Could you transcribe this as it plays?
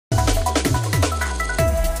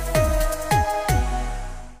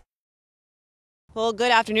Well,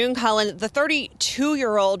 good afternoon, Colin. The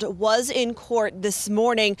 32-year-old was in court this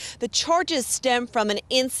morning. The charges stem from an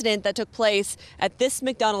incident that took place at this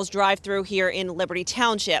McDonald's drive-thru here in Liberty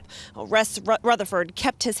Township. Rutherford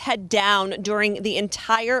kept his head down during the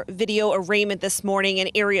entire video arraignment this morning in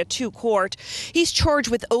Area 2 court. He's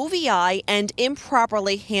charged with OVI and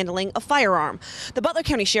improperly handling a firearm. The Butler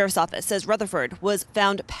County Sheriff's Office says Rutherford was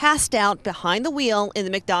found passed out behind the wheel in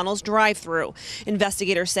the McDonald's drive-thru.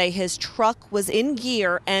 Investigators say his truck was in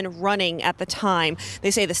gear and running at the time. They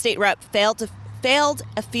say the state rep failed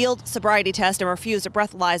a field sobriety test and refused a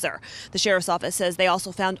breathalyzer. The sheriff's office says they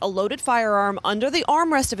also found a loaded firearm under the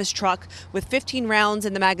armrest of his truck with 15 rounds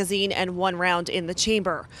in the magazine and 1 round in the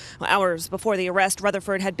chamber. Hours before the arrest,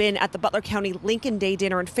 Rutherford had been at the Butler County Lincoln Day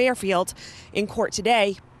dinner in Fairfield. In court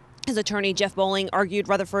today, his attorney Jeff Bowling argued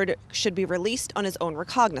Rutherford should be released on his own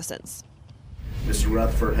recognizance. Mr.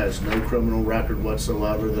 Rutherford has no criminal record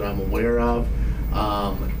whatsoever that I'm aware of,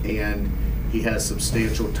 and he has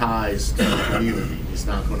substantial ties to the community. He's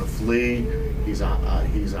not going to flee. He's a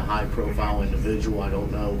high-profile individual. I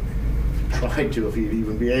don't know if he'd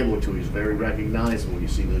even be able to. He's very recognizable. You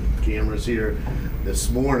see the cameras here this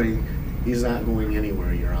morning. He's not going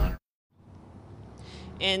anywhere, Your Honor.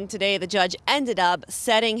 And today, the judge ended up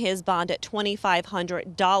setting his bond at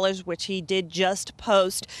 $2,500, which he did just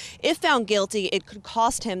post. If found guilty, it could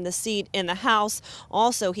cost him the seat in the House.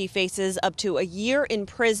 Also, he faces up to a year in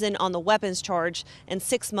prison on the weapons charge and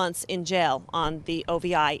 6 months in jail on the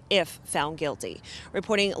OVI if found guilty.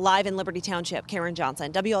 Reporting live in Liberty Township, Karen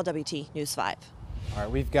Johnson, WLWT News 5. All right,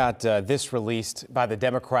 we've got this released by the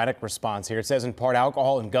Democratic response here. It says in part,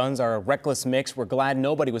 alcohol and guns are a reckless mix. We're glad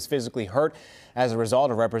nobody was physically hurt as a result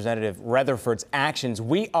of Representative Rutherford's actions.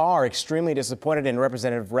 We are extremely disappointed in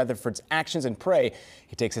Representative Rutherford's actions and pray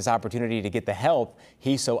he takes this opportunity to get the help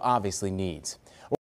he so obviously needs.